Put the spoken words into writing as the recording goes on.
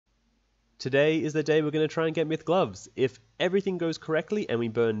Today is the day we're going to try and get Myth Gloves. If everything goes correctly and we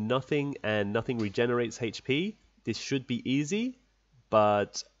burn nothing and nothing regenerates HP, this should be easy,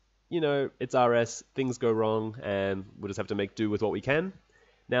 but you know, it's RS, things go wrong, and we'll just have to make do with what we can.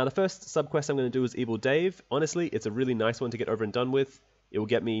 Now, the first sub-quest I'm going to do is Evil Dave. Honestly, it's a really nice one to get over and done with. It will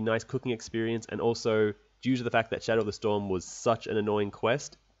get me nice cooking experience, and also, due to the fact that Shadow of the Storm was such an annoying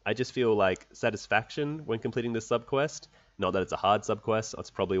quest, I just feel like satisfaction when completing this sub-quest. Not that it's a hard sub-quest, it's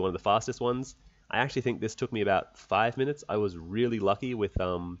probably one of the fastest ones. I actually think this took me about 5 minutes. I was really lucky with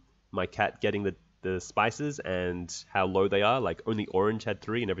my cat getting the spices and how low they are. Like, only orange had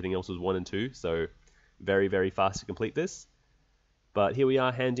 3 and everything else was 1 and 2, so very, very fast to complete this. But here we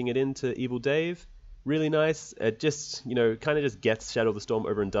are handing it in to Evil Dave. Really nice. It just, you know, kind of just gets Shadow of the Storm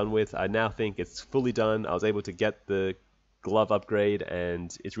over and done with. I now think it's fully done. I was able to get the glove upgrade,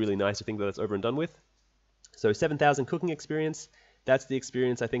 and it's really nice to think that it's over and done with. So 7,000 cooking experience. That's the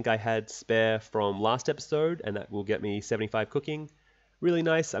experience I think I had spare from last episode, and that will get me 75 cooking. Really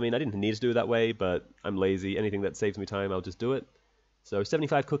nice. I mean, I didn't need to do it that way, but I'm lazy. Anything that saves me time, I'll just do it. So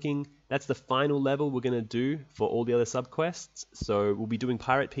 75 cooking, that's the final level we're going to do for all the other subquests. So we'll be doing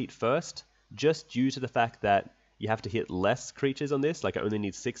Pirate Pete first, just due to the fact that you have to hit less creatures on this. Like, I only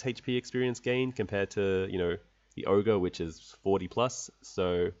need 6 HP experience gain compared to, you know, the Ogre, which is 40 plus.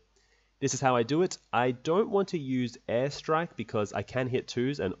 So this is how I do it. I don't want to use Airstrike because I can hit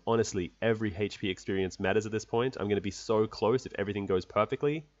 2s, and honestly, every HP experience matters at this point. I'm going to be so close if everything goes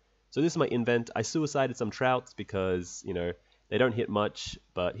perfectly. So this is my invent. I suicided some Trouts because, you know, they don't hit much,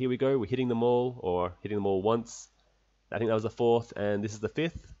 but here we go. We're hitting them all, or hitting them all once. I think that was the 4th, and this is the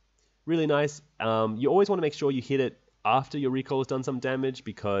 5th. Really nice. You always want to make sure you hit it after your recall has done some damage,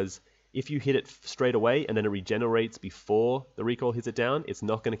 because if you hit it straight away and then it regenerates before the recall hits it down, it's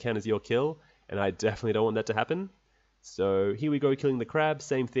not going to count as your kill, and I definitely don't want that to happen. So here we go, killing the crab,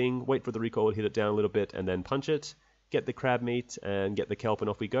 same thing, wait for the recall to hit it down a little bit and then punch it, get the crab meat and get the kelp, and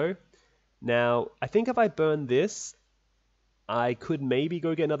off we go. Now, I think if I burn this, I could maybe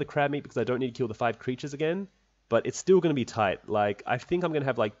go get another crab meat because I don't need to kill the 5 creatures again, but it's still going to be tight. Like, I think I'm going to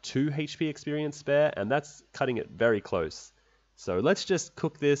have like 2 HP experience spare, and that's cutting it very close. So let's just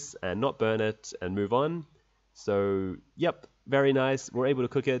cook this and not burn it and move on. So, yep, very nice. We're able to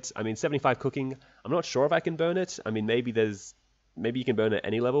cook it. I mean, 75 cooking. I'm not sure if I can burn it. I mean, maybe you can burn it at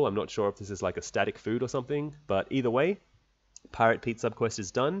any level. I'm not sure if this is like a static food or something. But either way, Pirate Pete subquest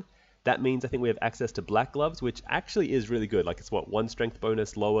is done. That means I think we have access to Black Gloves, which actually is really good. Like, it's what, 1 strength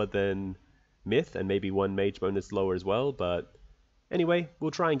bonus lower than Myth, and maybe 1 mage bonus lower as well. But anyway,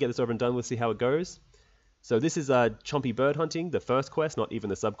 we'll try and get this over and done with, see how it goes. So this is Chompy Bird Hunting, the first quest, not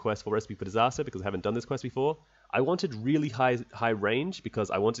even the sub-quest for Recipe for Disaster, because I haven't done this quest before. I wanted really high range because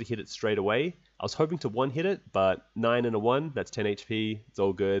I wanted to hit it straight away. I was hoping to one-hit it, but 9 and a 1, that's 10 HP, it's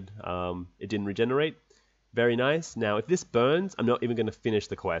all good. It didn't regenerate. Very nice. Now, if this burns, I'm not even going to finish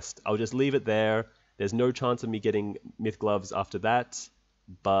the quest. I'll just leave it there. There's no chance of me getting Myth Gloves after that,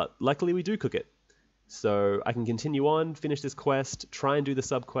 but luckily we do cook it. So I can continue on, finish this quest, try and do the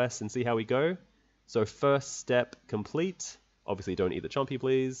sub-quest and see how we go. So first step complete. Obviously don't eat the Chompy,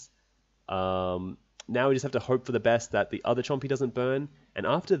 please. Now we just have to hope for the best that the other Chompy doesn't burn. And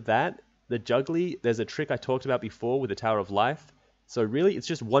after that, the Juggly, there's a trick I talked about before with the Tower of Life. So really, it's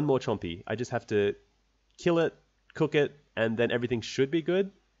just 1 more Chompy. I just have to kill it, cook it, and then everything should be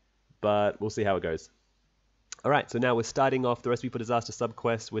good. But we'll see how it goes. Alright, so now we're starting off the Recipe for Disaster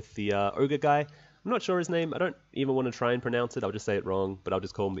subquest with the Ogre guy. I'm not sure his name. I don't even want to try and pronounce it. I'll just say it wrong, but I'll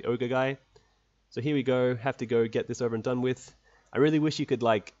just call him the Ogre guy. So here we go, have to go get this over and done with. I really wish you could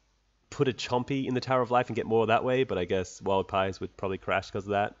like put a Chompy in the Tower of Life and get more that way, but I guess Wild Pies would probably crash because of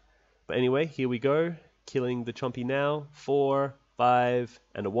that. But anyway, here we go, killing the Chompy now. 4, 5,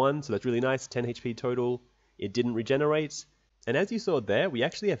 and a 1, so that's really nice, 10 HP total. It didn't regenerate. And as you saw there, we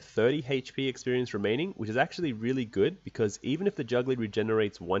actually have 30 HP experience remaining, which is actually really good because even if the Juggly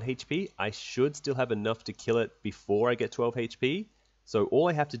regenerates 1 HP, I should still have enough to kill it before I get 12 HP. So all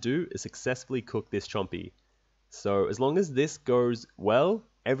I have to do is successfully cook this Chompy. So as long as this goes well,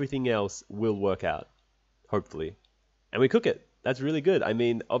 everything else will work out. Hopefully. And we cook it. That's really good. I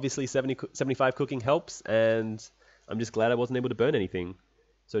mean, obviously 75 cooking helps, and I'm just glad I wasn't able to burn anything.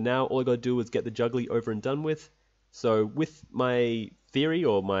 So now all I gotta do is get the Juggly over and done with. So with my theory,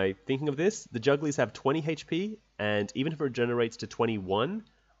 or my thinking of this, the Jugglies have 20 HP, and even if it regenerates to 21,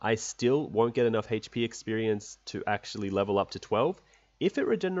 I still won't get enough HP experience to actually level up to 12. If it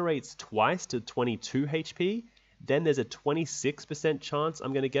regenerates twice to 22 HP, then there's a 26% chance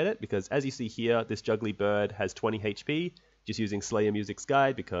I'm going to get it, because as you see here, this Juggly Bird has 20 HP, just using Slayer Music's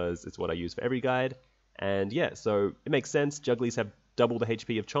guide, because it's what I use for every guide. And yeah, so it makes sense. Jugglies have double the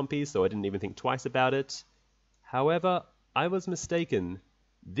HP of Chompy, so I didn't even think twice about it. However, I was mistaken.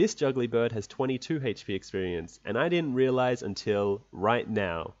 This Juggly Bird has 22 HP experience, and I didn't realize until right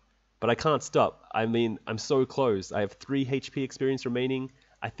now. But I can't stop. I mean, I'm so close. I have 3 HP experience remaining.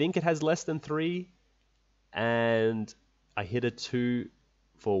 I think it has less than 3, and I hit a 2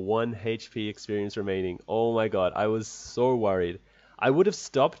 for 1 HP experience remaining. Oh my god, I was so worried. I would have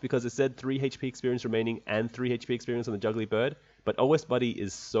stopped because it said 3 HP experience remaining and 3 HP experience on the Juggly Bird, but OS Buddy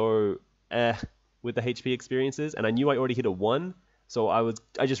is so with the HP experiences, and I knew I already hit a 1, so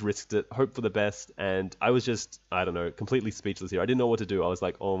I just risked it, hoped for the best, and I was just, I don't know, completely speechless here. I didn't know what to do. I was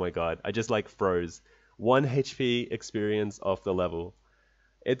like, oh my god, I just like froze. 1 HP experience off the level.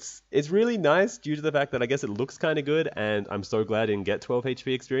 It's really nice due to the fact that I guess it looks kind of good, and I'm so glad I didn't get 12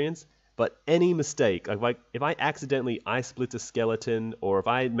 HP experience. But any mistake, like if I accidentally eye split a skeleton, or if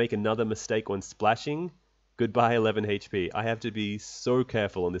I make another mistake when splashing, goodbye 11 HP. I have to be so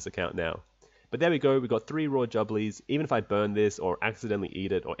careful on this account now. But there we go, we got 3 raw Jubblies. Even if I burn this or accidentally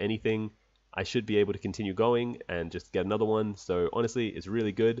eat it or anything, I should be able to continue going and just get another one. So honestly, it's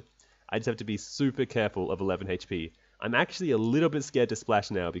really good. I just have to be super careful of 11 HP. I'm actually a little bit scared to splash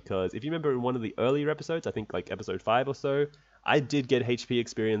now because if you remember in one of the earlier episodes, I think like episode 5 or so, I did get HP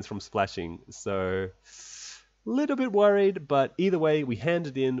experience from splashing. So a little bit worried, but either way, we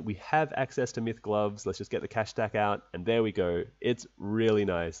handed in, we have access to Myth Gloves. Let's just get the cash stack out, and there we go. It's really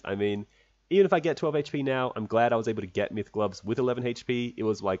nice. I mean, even if I get 12 HP now, I'm glad I was able to get Myth Gloves with 11 HP. It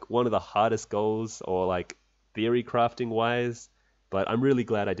was like one of the hardest goals, or like theory crafting wise, but I'm really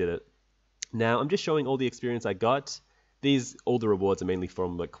glad I did it. Now, I'm just showing all the experience I got. All the rewards are mainly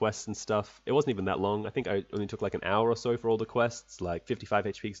from like quests and stuff. It wasn't even that long. I think I only took like an hour or so for all the quests, like 55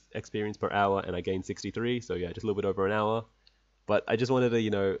 HP experience per hour, and I gained 63, so yeah, just a little bit over an hour. But I just wanted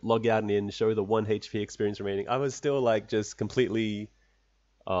to, log out and in, show the 1 HP experience remaining. I was still like just completely,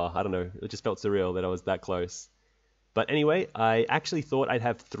 I don't know, it just felt surreal that I was that close. But anyway, I actually thought I'd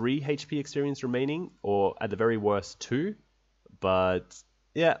have 3 HP experience remaining, or at the very worst 2, but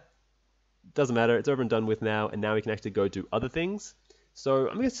yeah. Doesn't matter, it's over and done with now, and now we can actually go do other things. So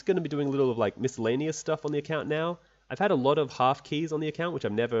I'm just going to be doing a little of like miscellaneous stuff on the account now. I've had a lot of half keys on the account, which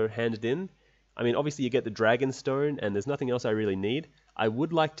I've never handed in. I mean, obviously you get the Dragon Stone, and there's nothing else I really need. I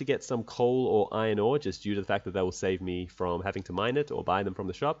would like to get some coal or iron ore, just due to the fact that will save me from having to mine it or buy them from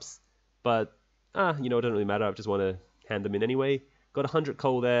the shops. But, it doesn't really matter, I just want to hand them in anyway. Got 100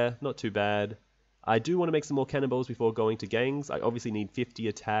 coal there, not too bad. I do want to make some more cannonballs before going to gangs. I obviously need 50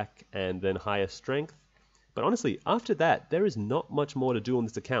 attack and then higher strength. But honestly, after that, there is not much more to do on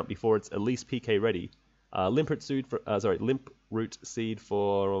this account before it's at least PK ready. Limp Root Seed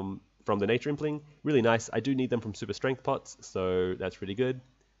from the Nature Impling, really nice. I do need them from Super Strength pots, so that's pretty good.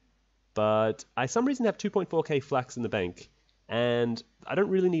 But I some reason have 2.4k flax in the bank, and I don't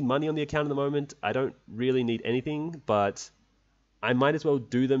really need money on the account at the moment. I don't really need anything, but I might as well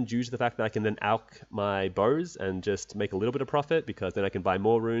do them due to the fact that I can then alch my bows and just make a little bit of profit, because then I can buy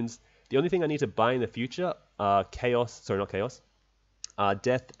more runes. The only thing I need to buy in the future are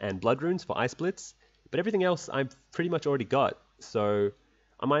Death and Blood runes for Ice Splits, but everything else I've pretty much already got. So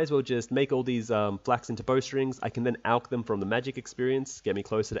I might as well just make all these flax into bowstrings. I can then alch them from the magic experience, get me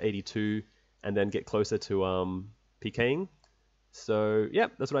closer to 82, and then get closer to PKing. So yeah,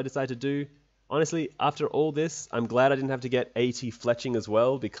 that's what I decided to do. Honestly, after all this, I'm glad I didn't have to get 80 fletching as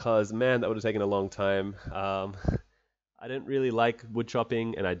well, because man, that would have taken a long time. I don't really like wood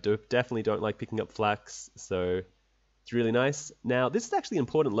chopping, and I definitely don't like picking up flax, so it's really nice. Now, this is actually an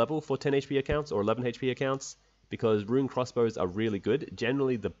important level for 10 HP accounts or 11 HP accounts, because rune crossbows are really good,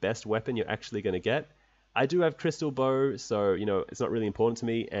 generally the best weapon you're actually going to get. I do have crystal bow, so it's not really important to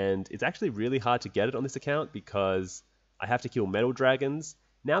me, and it's actually really hard to get it on this account because I have to kill metal dragons.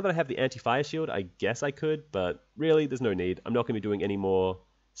 Now that I have the anti-fire shield, I guess I could, but really, there's no need. I'm not going to be doing any more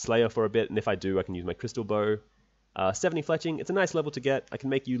Slayer for a bit, and if I do, I can use my crystal bow. 70 fletching, it's a nice level to get. I can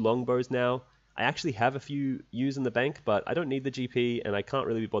make you longbows now. I actually have a few U's in the bank, but I don't need the GP, and I can't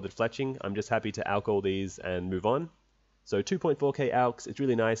really be bothered fletching. I'm just happy to alch all these and move on. So 2.4k alchs, it's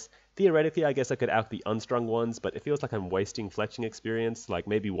really nice. Theoretically, I guess I could alch the unstrung ones, but it feels like I'm wasting fletching experience. Like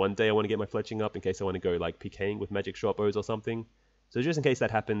maybe one day I want to get my fletching up in case I want to go like PKing with magic short bows or something. So just in case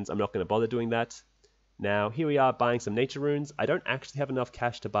that happens, I'm not going to bother doing that. Now, here we are buying some nature runes. I don't actually have enough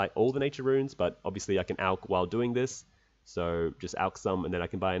cash to buy all the nature runes, but obviously I can alch while doing this. So just alch some and then I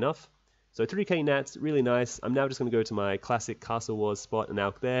can buy enough. So 3k nats, really nice. I'm now just going to go to my classic Castle Wars spot and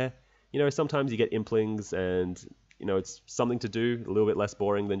alch there. Sometimes you get implings and, it's something to do, a little bit less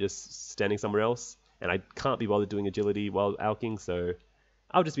boring than just standing somewhere else. And I can't be bothered doing agility while alching, so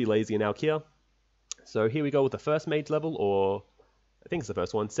I'll just be lazy and alch here. So here we go with the first mage level, or I think it's the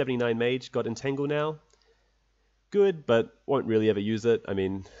first one. 79 Mage, got Entangle now. Good, but won't really ever use it. I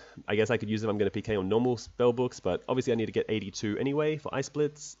mean, I guess I could use it if I'm going to PK on normal spell books, but obviously I need to get 82 anyway for Ice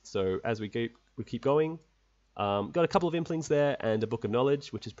Blitz. So as we keep going, got a couple of Implings there and a Book of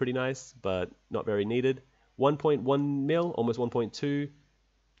Knowledge, which is pretty nice, but not very needed. 1.1 mil, almost 1.2.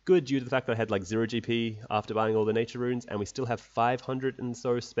 Good due to the fact that I had like 0 GP after buying all the nature runes, and we still have 500 and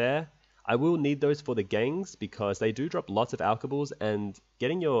so spare. I will need those for the gangs because they do drop lots of alkables, and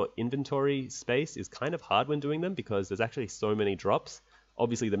getting your inventory space is kind of hard when doing them because there's actually so many drops.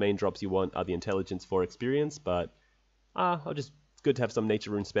 Obviously the main drops you want are the intelligence for experience, but it's good to have some nature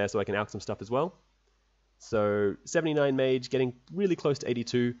rune spare so I can alch some stuff as well. So 79 mage, getting really close to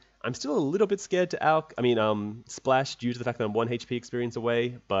 82. I'm still a little bit scared to splash due to the fact that I'm 1 HP experience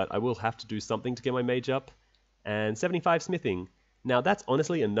away, but I will have to do something to get my mage up. And 75 smithing. Now that's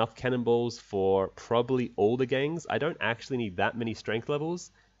honestly enough cannonballs for probably all the gangs. I don't actually need that many strength levels.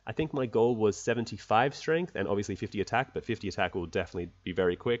 I think my goal was 75 strength and obviously 50 attack, but 50 attack will definitely be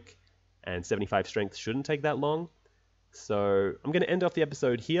very quick. And 75 strength shouldn't take that long. So I'm going to end off the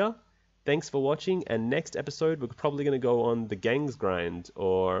episode here. Thanks for watching, and next episode we're probably going to go on the gangs grind,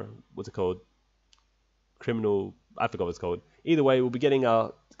 or what's it called? I forgot what it's called. Either way, we'll be getting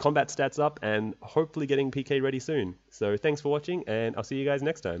our combat stats up and hopefully getting PK ready soon. So thanks for watching, and I'll see you guys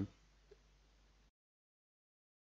next time.